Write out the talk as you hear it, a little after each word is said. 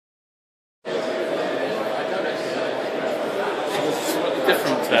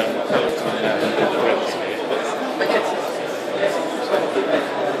different colours.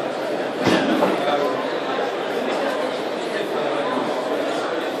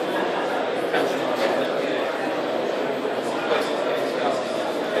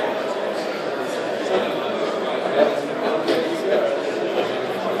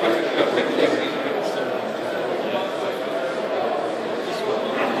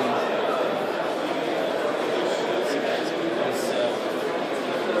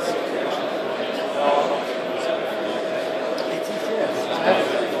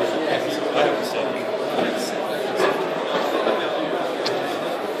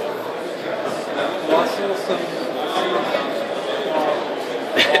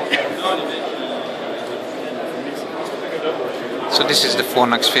 So this is the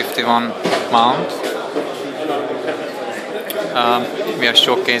Fornax 51 mount. We are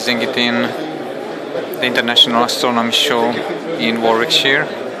showcasing it in the International Astronomy Show in Warwickshire.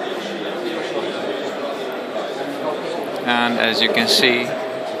 And as you can see,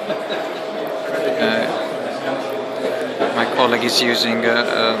 my colleague is using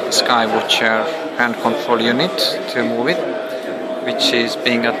a Skywatcher hand control unit to move it, which is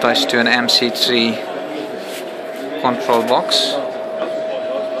being attached to an MC3 control box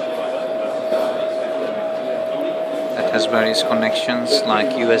that has various connections like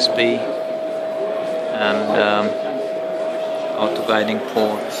USB and auto guiding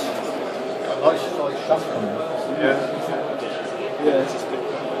ports.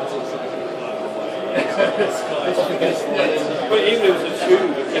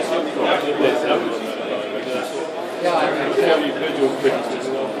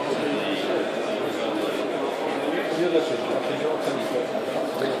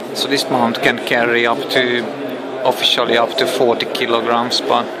 So this mount can carry officially up to 40 kilograms,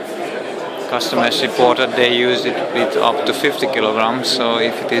 but customers reported they use it with up to 50 kilograms, so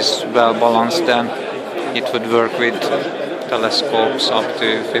if it is well balanced then it would work with telescopes up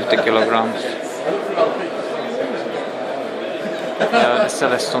to 50 kilograms. The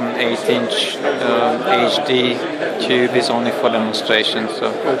Celestron 8-inch HD tube is only for demonstration,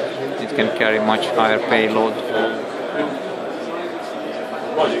 so it can carry much higher payload.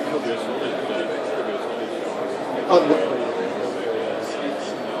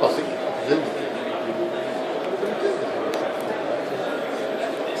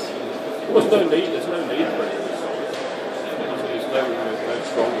 There's no need for it. There's no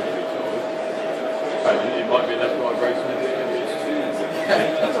stronger to it. It might be less vibration.